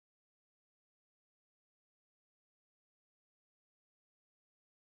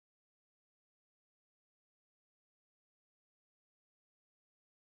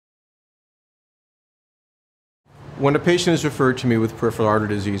When a patient is referred to me with peripheral artery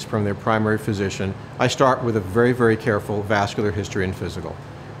disease from their primary physician, I start with a very, very careful vascular history and physical.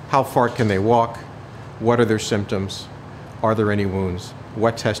 How far can they walk? What are their symptoms? Are there any wounds?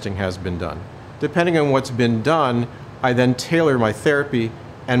 What testing has been done? Depending on what's been done, I then tailor my therapy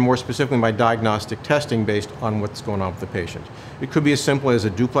and more specifically my diagnostic testing based on what's going on with the patient. It could be as simple as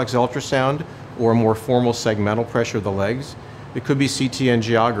a duplex ultrasound or a more formal segmental pressure of the legs. It could be CT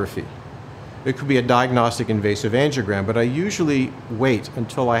angiography. It could be a diagnostic invasive angiogram, but I usually wait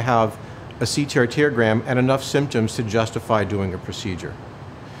until I have a CT arteriogram and enough symptoms to justify doing a procedure.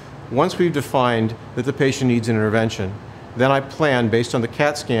 Once we've defined that the patient needs an intervention, then I plan, based on the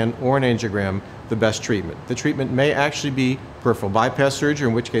CAT scan or an angiogram, the best treatment. The treatment may actually be peripheral bypass surgery,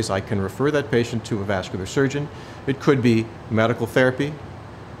 in which case I can refer that patient to a vascular surgeon. It could be medical therapy,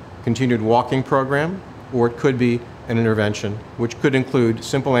 continued walking program, or it could be an intervention, which could include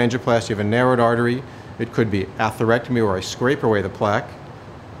simple angioplasty of a narrowed artery. It could be atherectomy, where I scrape away the plaque,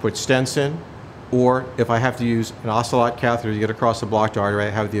 put stents in, or if I have to use an ocelot catheter to get across the blocked artery, I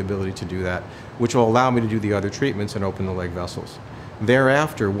have the ability to do that, which will allow me to do the other treatments and open the leg vessels.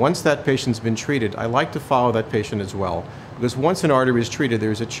 Thereafter, once that patient's been treated, I like to follow that patient as well, because once an artery is treated,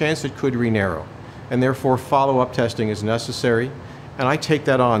 there's a chance it could re-narrow, and therefore follow-up testing is necessary. And I take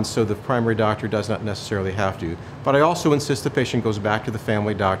that on so the primary doctor does not necessarily have to. But I also insist the patient goes back to the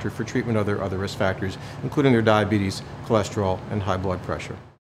family doctor for treatment of their other risk factors, including their diabetes, cholesterol, and high blood pressure.